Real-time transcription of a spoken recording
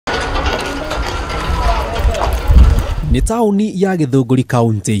Ni tauni ya Githunguri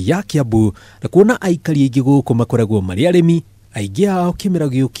kaunti ya Kiambu na kuona aikari aingĩ gũkũ makoragwo marĩ arimi, aingĩ ao kĩmera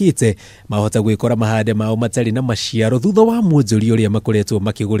gĩũkĩte mahota gwĩkora mahande mao matarĩ na maciaro thutha wa Mwonjoria ũrĩa makoretwo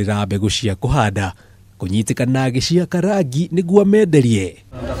makĩgũrĩra mbegũ cia kũhanda kũnyitĩkana gĩciaka rangi nĩguo menderie.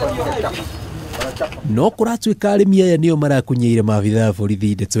 No kũratuĩka arĩmi aya nĩo marakunyeire maabitha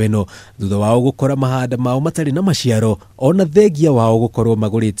borithi ndeto ĩno thutha wao gũkora mahanda mao matarĩ na maciaro, ona thengia wao gũkorwo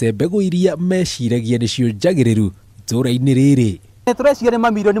magũrĩte mbegũ iria meciragia nĩcio njagĩrĩru itũra-inĩ rĩrĩ. Nĩtũreciria nĩ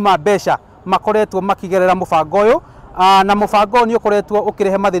mamirioni ma mbeca makoretwo makigerera mũbango ũyũ, na mũbango ũyũ nĩ ũkoretwo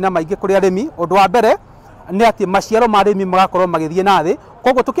ũkĩrehe mathĩna maingĩ kũrĩ arĩmi. Ũndũ wa mbere nĩ atĩ maciaro ma arĩmi magakorwo magĩthiĩ na thĩ,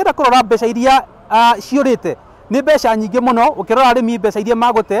 koguo tũkĩenda kũrora mbeca iria ciũrĩte nĩ mbeca nyingĩ mũno. Ũkĩrora arĩmi mbeca iria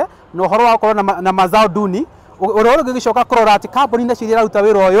magũte na ũhoro wa gũkorwo na mazao duni, ũrĩa ũgĩcoka kũrora atĩ kambuni nacio iria iraruta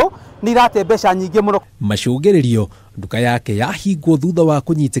wĩra ũyũ nĩ irate mbeca nyingĩ mũno. Macũngĩrĩrio nduka yake yahingwo thutha wa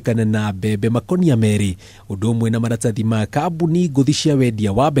kũnyitĩkana na mbembe makonia merĩ, ũndũ ũmwe na maratathi ma kambuni ngũthi cia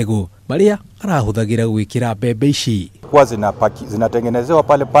wendia wa mbegũ marĩa arahũthagĩra gwĩkĩra mbembe ici. Kwa zinatengenezewa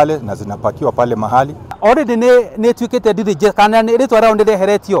pale na zinapakiwa pale mahali. Already nĩ tuĩkĩte ndithije kana nĩ rĩtwa rĩao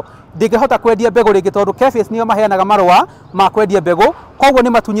nĩrĩeheretio, ndĩngĩhota kwendia mbegũ rĩngĩ tondũ KEPHIS nĩo maheanaga marũa ma kwendia mbegũ, koguo nĩ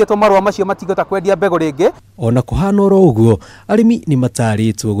matunyĩtwo marũa macio matingĩhota kwendia mbegũ rĩngĩ. Ona kũhana oro ũguo, arĩmi nĩ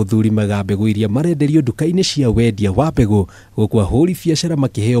matarĩtwo gũthũrimaga mbegũ iria marenderio nduka-inĩ cia wendia wa mbegũ, gũkũ ahũri biacara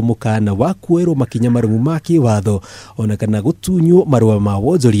makĩheo mũkana wa kuoerwo makinya marũmu ma kĩwatho ona kana gũtunywo marũa ma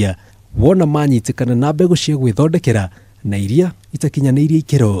wonjoria wona manyitĩkana na mbegũ cia gwĩthondekera na iria itakinyaniirie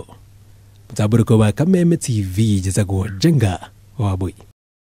ikiro. Mũtambũrũko wa Kameme TV njĩtagwo Njenga wa Bui.